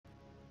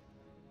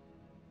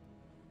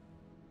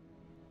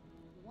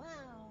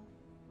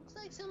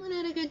like someone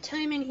had a good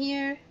time in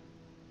here,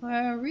 or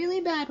a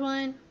really bad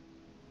one.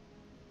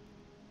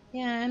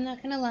 Yeah, I'm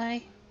not gonna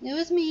lie. It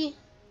was me,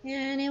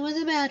 and it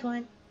was a bad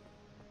one.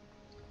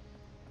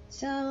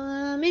 So,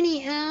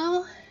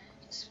 anyhow,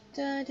 just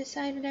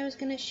decided I was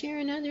gonna share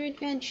another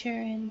adventure,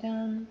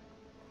 and,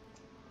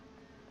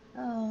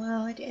 oh,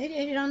 wow,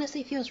 it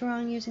honestly feels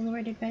wrong using the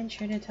word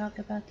adventure to talk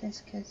about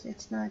this, because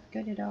it's not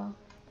good at all.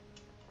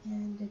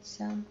 And it's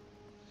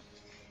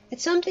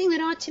something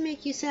that ought to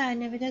make you sad,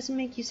 and if it doesn't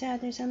make you sad,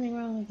 there's something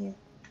wrong with you.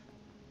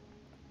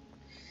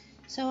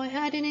 So I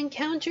had an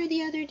encounter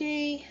the other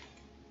day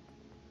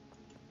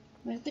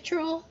with the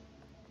troll,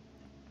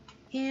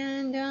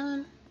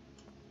 and,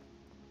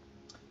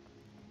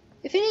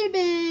 if it had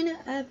been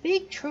a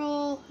big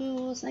troll who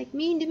was like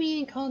mean to me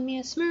and called me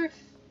a smurf,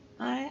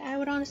 I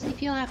would honestly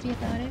feel happy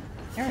about it.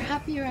 Or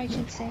happier, I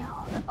should say.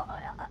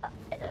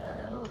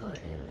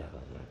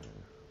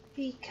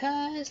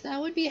 Because that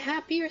would be a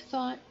happier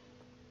thought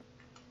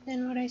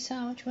than what I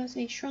saw, which was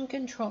a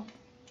shrunken troll.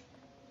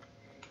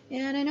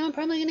 And I know I'm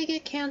probably gonna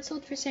get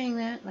cancelled for saying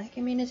that. Like,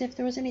 I mean, as if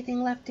there was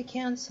anything left to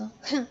cancel.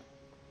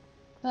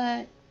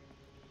 But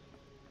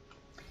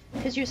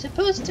because you're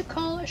supposed to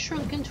call a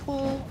shrunken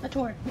troll a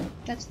dwarf.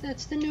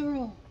 That's the new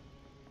rule.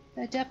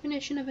 The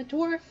definition of a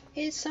dwarf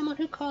is someone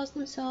who calls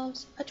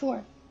themselves a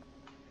dwarf.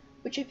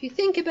 Which, if you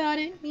think about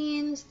it,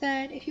 means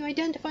that if you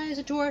identify as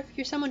a dwarf,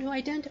 you're someone who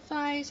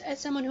identifies as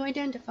someone who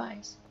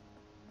identifies.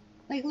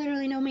 Like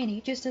literally no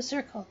meaning, just a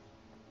circle.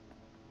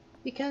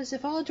 Because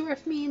if all a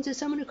dwarf means is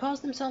someone who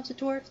calls themselves a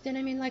dwarf, then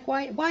I mean, like,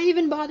 why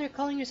even bother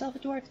calling yourself a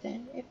dwarf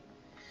then? If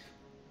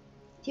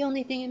the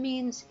only thing it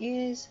means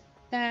is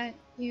that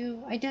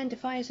you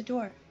identify as a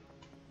dwarf.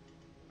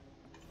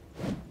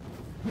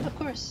 Of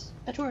course,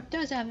 a dwarf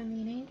does have a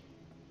meaning.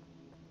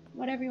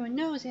 What everyone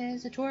knows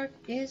is a dwarf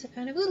is a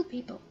kind of little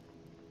people.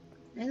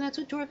 And that's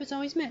what dwarf has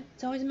always meant.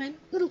 It's always meant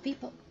little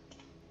people.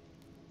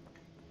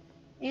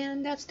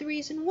 And that's the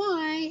reason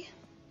why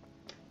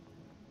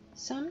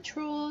some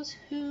trolls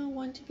who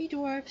want to be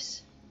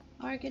dwarfs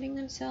are getting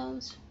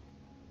themselves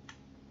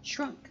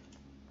shrunk.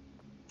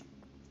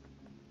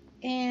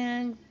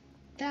 And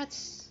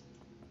that's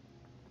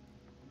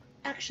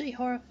actually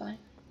horrifying.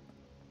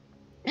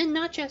 And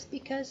not just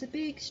because a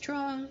big,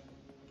 strong,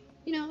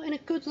 you know, and a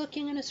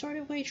good-looking in a sort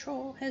of way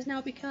troll has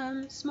now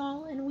become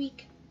small and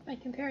weak by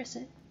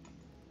comparison.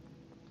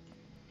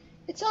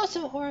 It's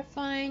also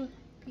horrifying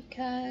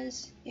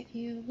because if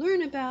you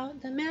learn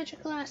about the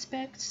magical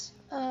aspects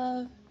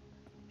of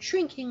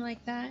shrinking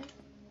like that,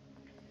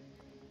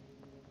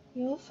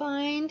 you'll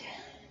find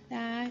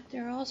that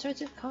there are all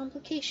sorts of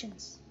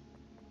complications.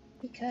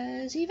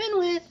 Because even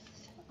with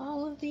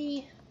all of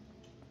the,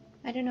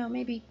 I don't know,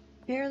 maybe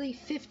barely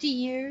 50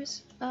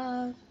 years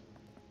of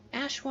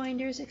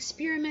Ashwinders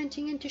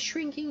experimenting into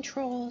shrinking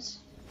trolls,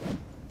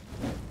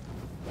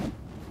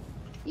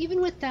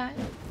 even with that,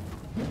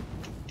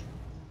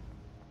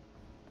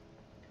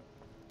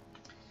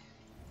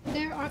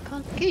 there are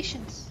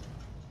complications.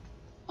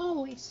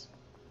 Always.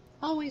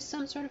 Always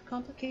some sort of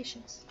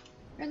complications.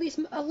 Or at least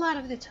a lot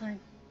of the time.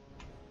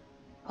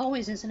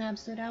 Always is an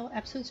absolute.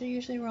 Absolutes are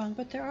usually wrong,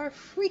 but there are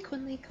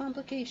frequently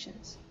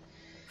complications.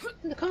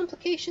 And the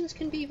complications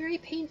can be very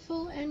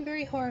painful and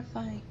very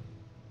horrifying.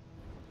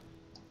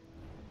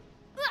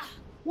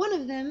 One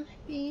of them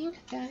being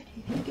that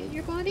if you get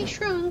your body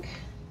shrunk,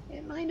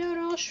 it might not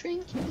all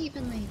shrink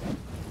evenly.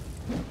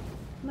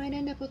 You might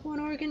end up with one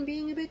organ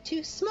being a bit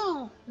too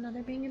small,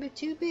 another being a bit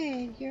too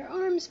big. Your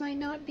arms might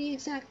not be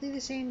exactly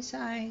the same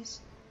size.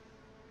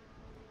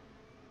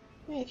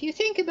 If you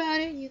think about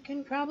it, you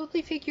can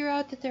probably figure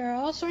out that there are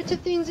all sorts of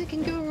things that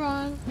can go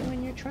wrong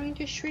when you're trying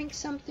to shrink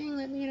something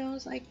that, you know,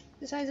 is like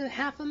the size of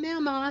half a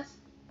mammoth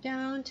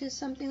down to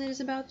something that is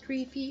about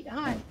 3 feet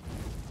high.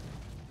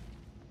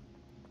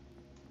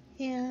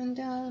 And,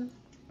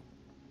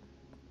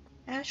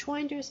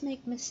 Ashwinders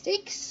make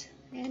mistakes,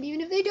 and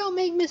even if they don't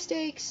make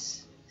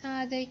mistakes,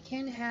 they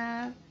can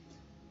have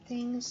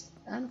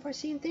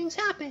unforeseen things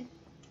happen.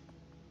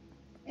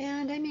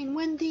 And I mean,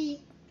 when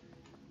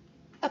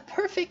a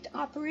perfect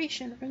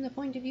operation from the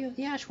point of view of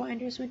the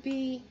Ashwinders would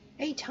be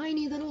a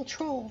tiny little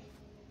troll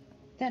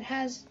that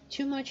has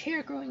too much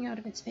hair growing out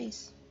of its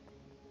face.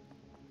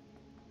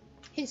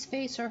 His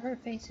face or her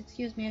face,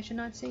 excuse me, I should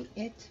not say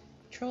it.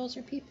 Trolls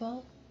are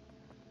people.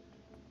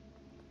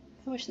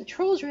 I wish the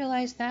trolls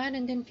realized that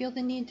and didn't feel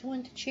the need to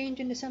want to change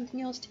into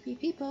something else to be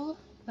people.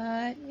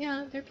 But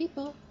yeah, they're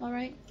people,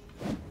 alright.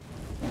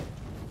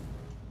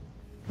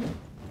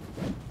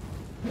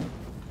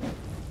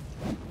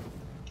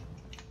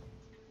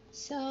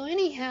 So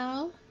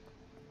anyhow,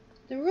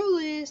 the rule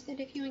is that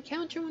if you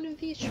encounter one of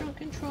these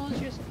shrunken trolls,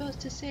 you're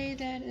supposed to say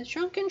that a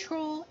shrunken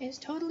troll is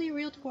totally a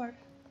real dwarf.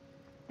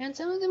 And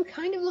some of them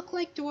kind of look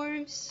like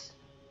dwarves,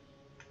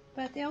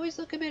 but they always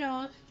look a bit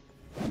off.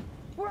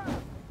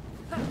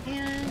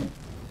 And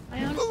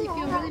I honestly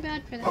feel really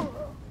bad for them.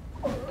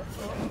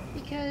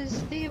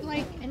 Because they have,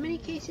 like, in many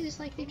cases,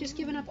 like, they've just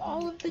given up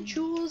all of the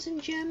jewels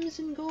and gems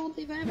and gold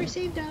they've ever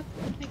saved up.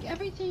 Like,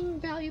 everything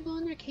valuable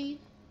in their cave.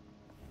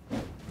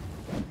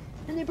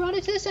 And they brought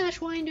it to this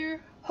Ashwinder,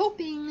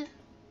 hoping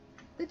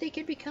that they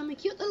could become a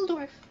cute little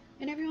dwarf,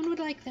 and everyone would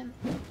like them.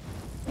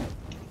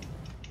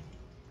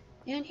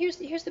 And here's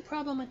the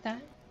problem with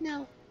that.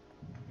 Now,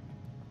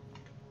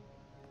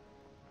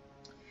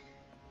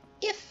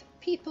 if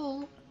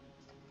people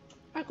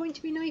are going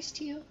to be nice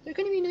to you, they're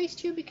going to be nice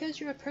to you because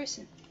you're a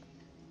person.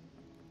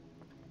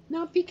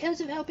 Not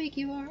because of how big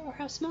you are or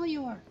how small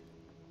you are.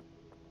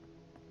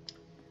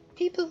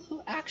 People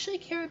who actually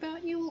care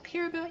about you will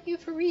care about you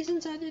for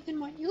reasons other than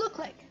what you look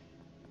like.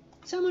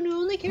 Someone who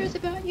only cares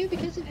about you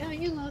because of how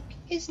you look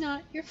is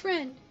not your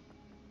friend.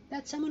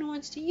 That's someone who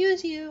wants to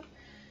use you,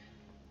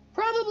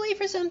 probably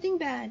for something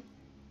bad.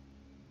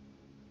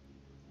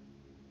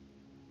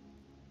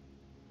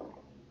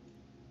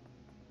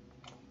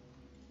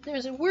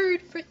 There's a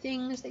word for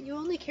things that you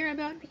only care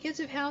about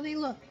because of how they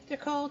look. They're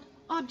called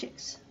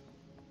objects.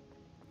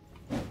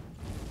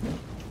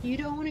 You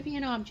don't want to be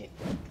an object.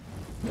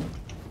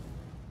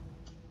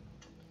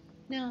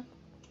 Now,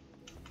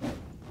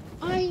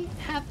 I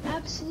have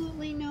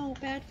absolutely no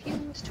bad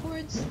feelings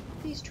towards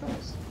these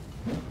trolls.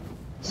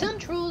 Some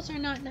trolls are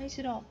not nice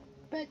at all,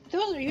 but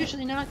those are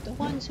usually not the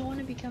ones who want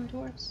to become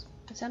dwarves.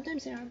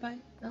 Sometimes they are, but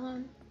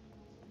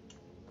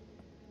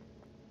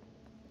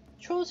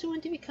trolls who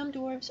want to become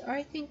dwarves are,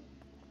 I think,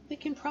 we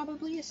can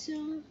probably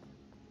assume,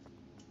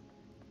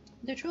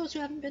 they're trolls who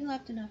haven't been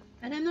loved enough.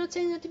 And I'm not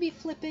saying that to be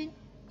flippant,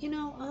 you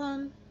know,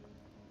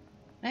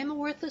 I'm a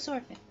worthless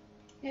orphan.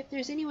 If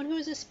there's anyone who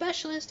is a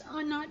specialist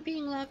on not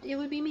being loved, it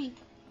would be me.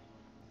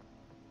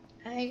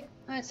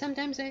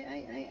 Sometimes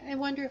I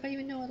wonder if I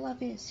even know what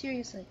love is,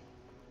 seriously.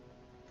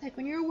 Like,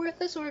 when you're a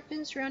worthless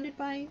orphan surrounded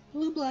by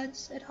blue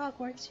bloods at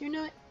Hogwarts, you're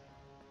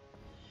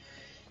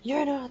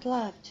not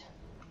loved,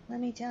 let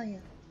me tell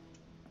you.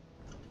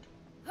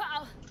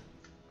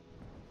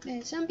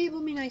 And some people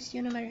will be nice to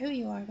you no matter who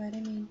you are, but I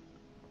mean,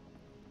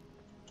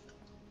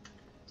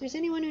 if there's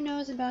anyone who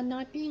knows about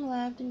not being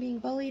loved and being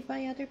bullied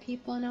by other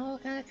people and all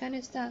that kind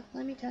of stuff,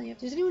 let me tell you, if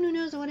there's anyone who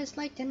knows what it's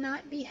like to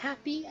not be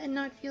happy and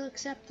not feel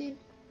accepted,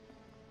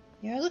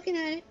 you're looking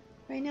at it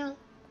right now.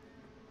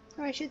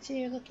 Or I should say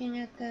you're looking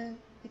at the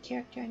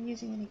character I'm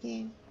using in a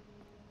game.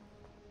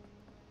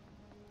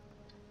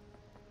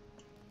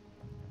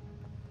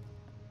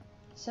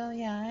 So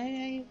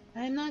yeah,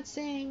 I'm not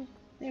saying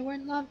they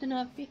weren't loved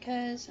enough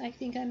because I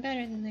think I'm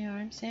better than they are.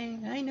 I'm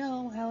saying I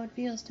know how it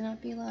feels to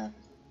not be loved,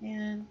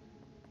 and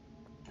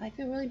I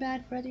feel really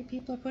bad for other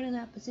people put in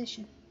that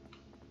position.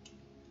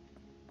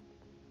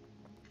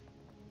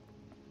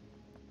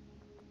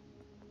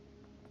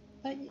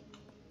 But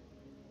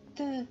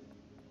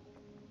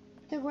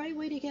the right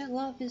way to get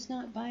love is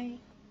not by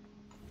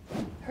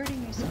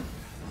hurting yourself.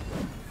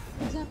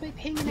 It's not by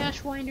paying an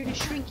Ashwinder to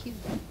shrink you.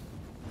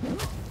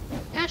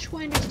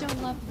 Ashwinders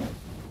don't love you.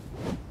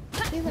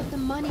 They love the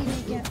money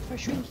they get for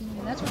shrinking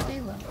you. That's what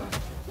they love.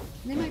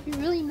 And they might be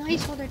really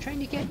nice while they're trying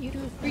to get you to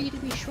agree to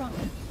be shrunk,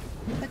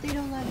 but they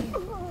don't love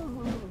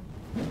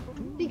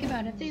you. Think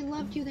about it. If they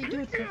loved you, they'd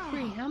do it for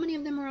free. How many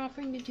of them are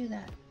offering to do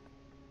that?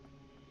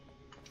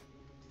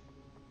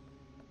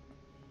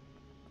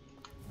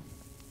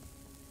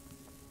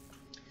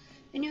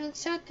 And you know, the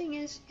sad thing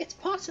is, it's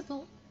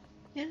possible,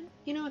 and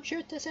you know, I'm sure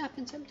it does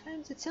happen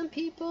sometimes, that some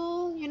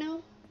people, you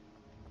know,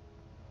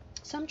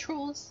 some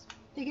trolls,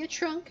 they get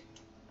shrunk,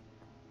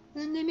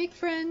 and then they make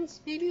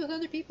friends, maybe with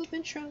other people who've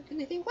been shrunk, and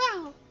they think,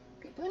 wow,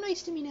 people are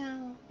nice to me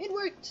now, it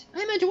worked,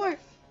 I'm a dwarf.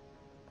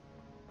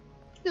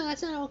 No,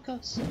 that's not how it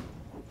goes.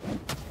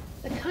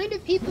 The kind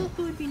of people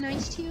who would be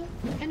nice to you,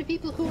 the kind of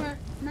people who are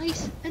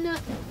nice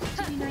enough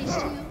to be nice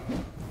to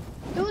you,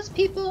 those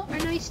people are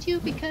nice to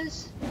you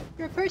because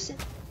you're a person.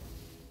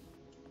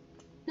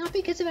 Not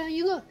because of how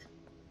you look.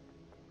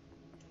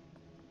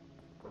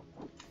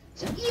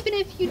 So even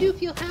if you do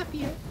feel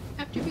happier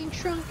after being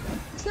shrunk,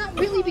 it's not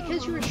really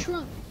because you were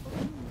shrunk.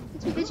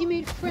 It's because you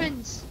made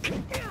friends.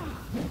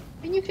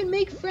 And you can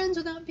make friends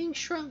without being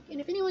shrunk.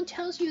 And if anyone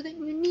tells you that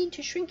you need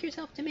to shrink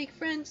yourself to make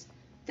friends,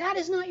 that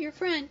is not your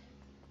friend.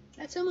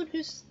 That's someone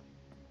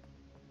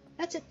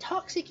that's a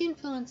toxic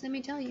influence, let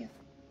me tell you.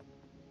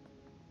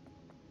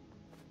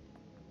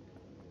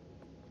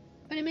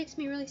 But it makes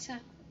me really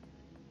sad.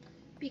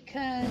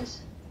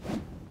 Because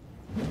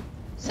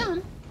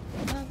some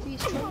of these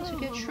trolls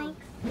who get shrunk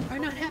are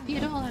not happy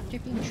at all after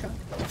being shrunk.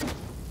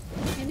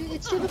 And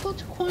it's difficult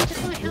to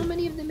quantify how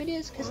many of them it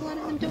is, because a lot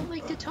of them don't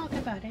like to talk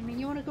about it. I mean,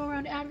 you want to go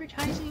around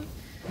advertising,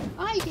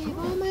 I gave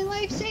all my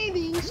life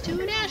savings to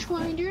an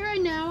Ashwinder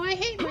and now I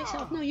hate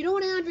myself. No, you don't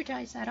want to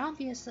advertise that,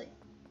 obviously.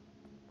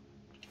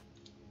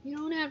 You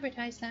don't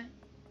advertise that.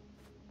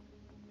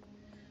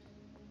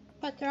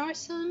 But there are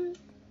some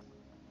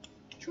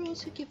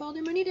trolls who give all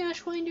their money to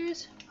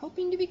Ashwinders,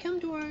 hoping to become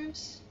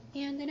dwarves,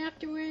 and then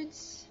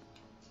afterwards,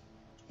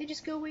 they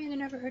just go away and they're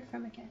never heard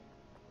from again.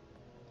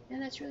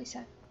 And that's really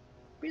sad.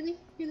 Really,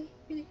 really,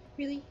 really,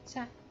 really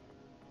sad.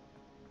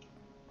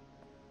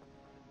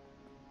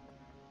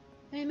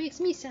 And it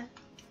makes me sad.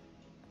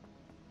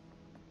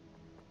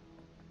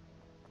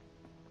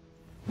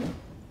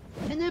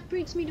 And that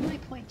brings me to my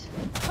point.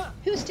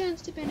 Who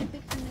stands to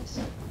benefit from this?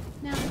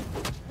 Now,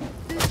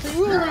 the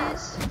rule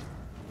is,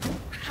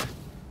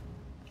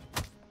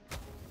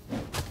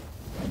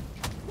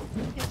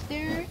 if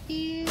there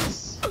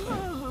is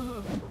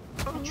a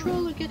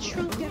troll who gets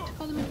shrunk, you have to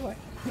call them a dwarf.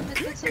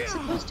 That's like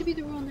supposed to be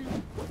the rule now.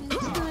 And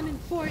it's not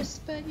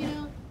enforced, but you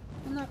know,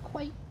 I'm not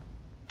quite.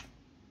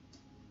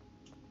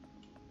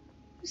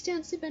 Who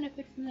stands to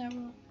benefit from that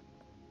rule?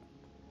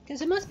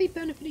 Because it must be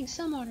benefiting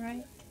someone,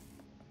 right?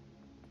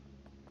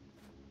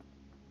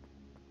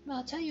 Well,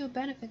 I'll tell you who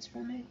benefits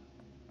from it.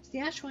 It's the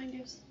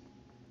Ashwinders.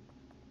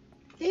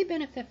 They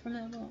benefit from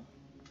that rule.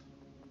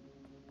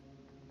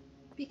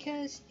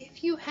 Because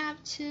if you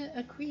have to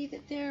agree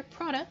that their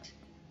product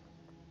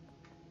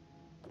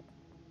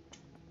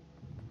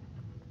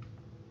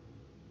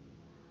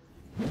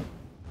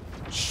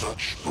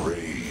such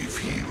brave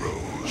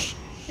heroes.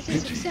 is a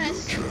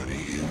success, your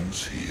journey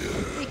ends here.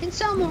 they can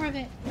sell more of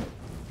it.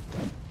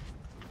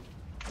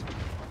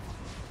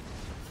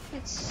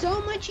 It's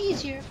so much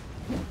easier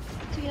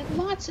to get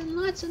lots and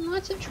lots and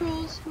lots of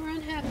trolls who are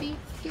unhappy,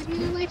 give you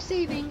their life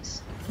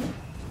savings.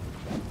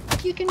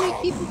 If you can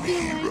make people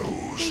feel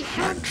like they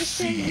have to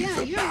say,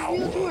 yeah, you're a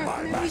real dwarf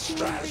and every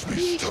single one of their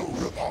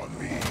creations, upon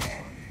me.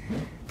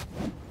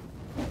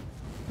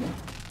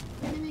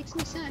 and it makes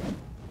me sad.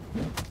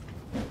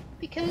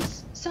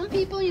 Because some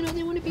people, you know,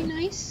 they want to be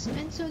nice,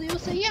 and so they'll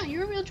say, yeah,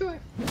 you're a real dwarf.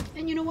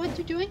 And you know what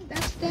they're doing?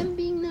 That's them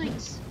being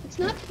nice. It's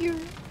not that you're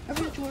a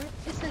real dwarf,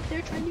 it's that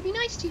they're trying to be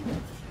nice to you.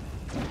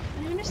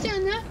 I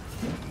understand that.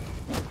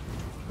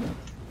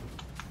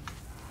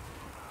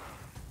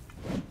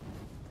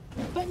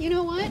 But you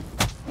know what?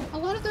 A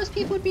lot of those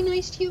people would be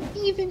nice to you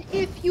even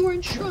if you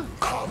weren't shrunk.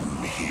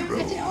 Come,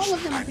 heroes, I'd say all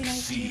of them would be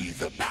nice to you.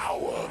 the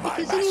power my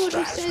Because anyone who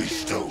master has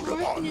says you're a bestowed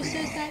dwarf upon and who me.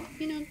 says that,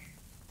 you know,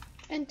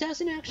 and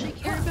doesn't actually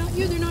care about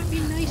you, they're not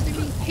being nice, they're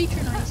being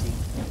patronizing.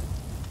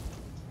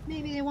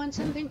 Maybe they want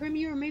something from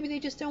you, or maybe they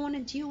just don't want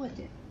to deal with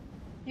it.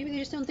 Maybe they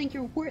just don't think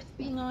you're worth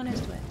being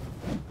honest with.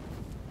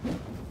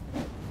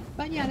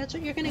 But yeah, that's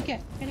what you're gonna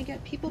get. You're gonna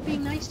get people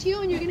being nice to you,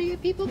 and you're gonna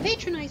get people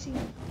patronizing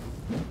you.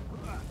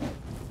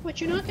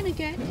 What you're not gonna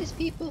get is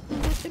people who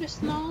look at a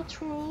small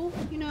troll,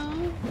 you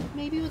know,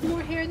 maybe with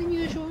more hair than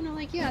usual, and are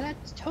like, yeah,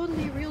 that's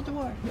totally a real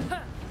dwarf.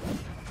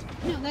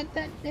 No,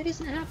 that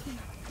isn't happening.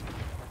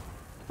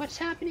 What's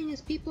happening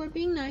is people are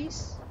being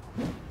nice,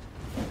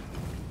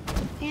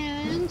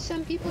 and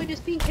some people are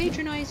just being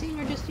patronizing,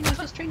 or just, you know,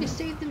 just trying to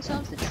save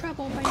themselves the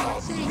trouble by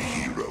not saying it.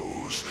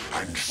 Heroes,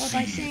 and Or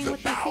by saying the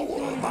what they think you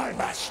power want my to do.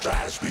 master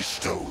has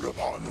bestowed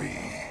upon me.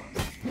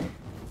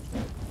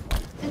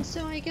 And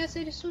so I guess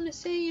I just want to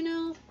say, you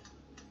know,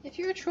 if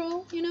you're a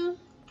troll, you know,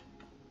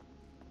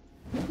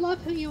 love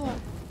who you are.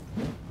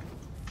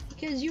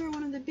 Because you are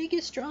one of the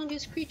biggest,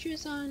 strongest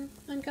creatures on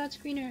God's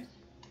green earth.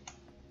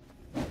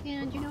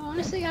 And, you know,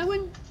 honestly, I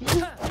wouldn't...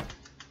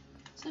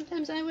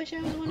 Sometimes I wish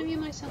I was one of you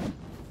myself.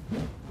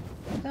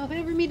 So if I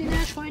ever meet an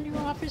Ashwinder who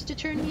offers to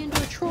turn me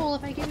into a troll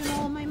if I give him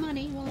all of my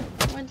money, well,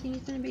 for one thing,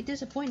 he's going to be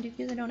disappointed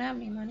because I don't have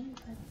any money.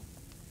 But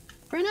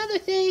for another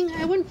thing,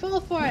 I wouldn't fall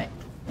for it.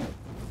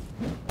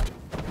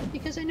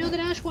 Because I know that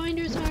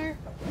Ashwinders are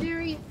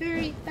very,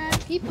 very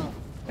bad people.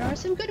 There are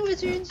some good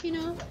wizards, you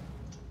know.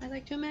 I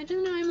like to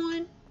imagine that I'm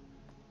one.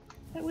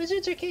 But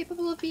wizards are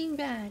capable of being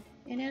bad,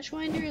 and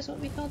Ashwinder is what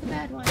we call the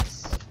bad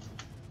ones.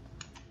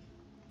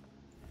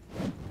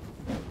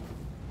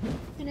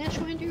 An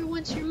Ashwinder who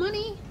wants your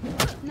money,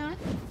 not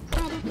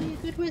probably a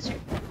good wizard.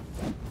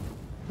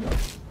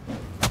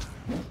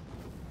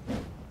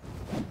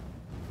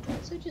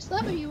 So just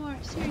love who you are,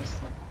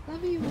 seriously.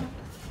 Love who you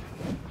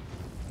are.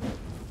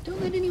 Don't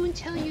let anyone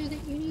tell you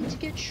that you need to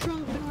get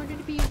shrunk in order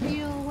to be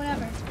real,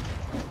 whatever.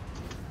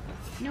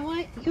 You know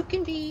what? You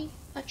can be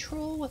a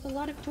troll with a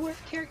lot of dwarf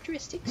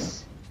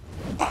characteristics.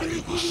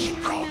 You can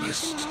live under a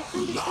mountain and all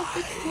kinds of stuff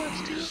that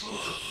dwarfs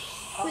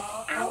do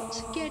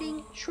without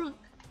getting shrunk.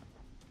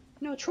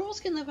 You know, trolls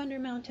can live under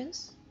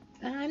mountains.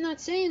 And I'm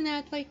not saying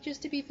that like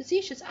just to be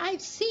facetious.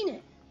 I've seen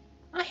it.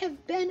 I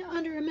have been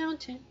under a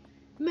mountain,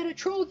 met a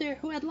troll there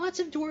who had lots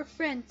of dwarf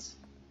friends.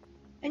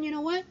 And you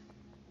know what?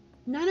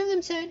 None of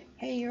them said,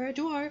 hey, you're a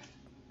dwarf.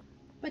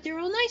 But they were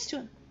all nice to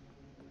him.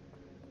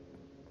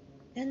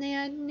 And they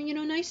had, you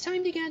know, nice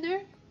time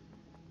together.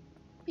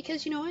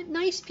 Because, you know what?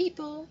 Nice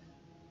people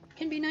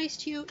can be nice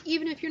to you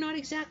even if you're not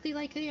exactly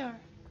like they are.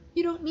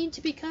 You don't need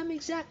to become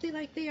exactly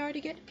like they are to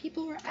get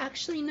people who are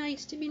actually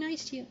nice to be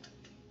nice to you.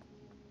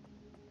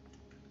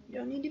 You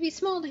don't need to be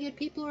small to get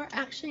people who are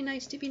actually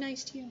nice to be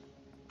nice to you.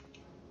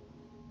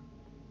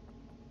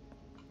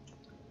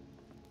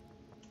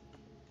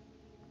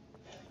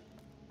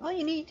 All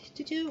you need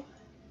to do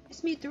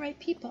is meet the right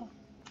people.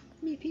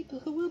 Meet people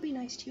who will be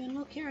nice to you and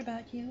will care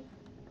about you,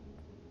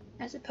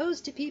 as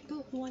opposed to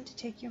people who want to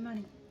take your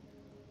money.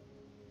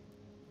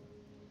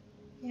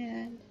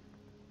 And,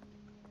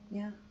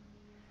 yeah.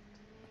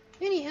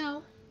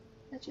 Anyhow,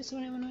 that's just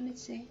what I wanted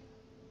to say.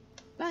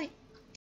 Bye.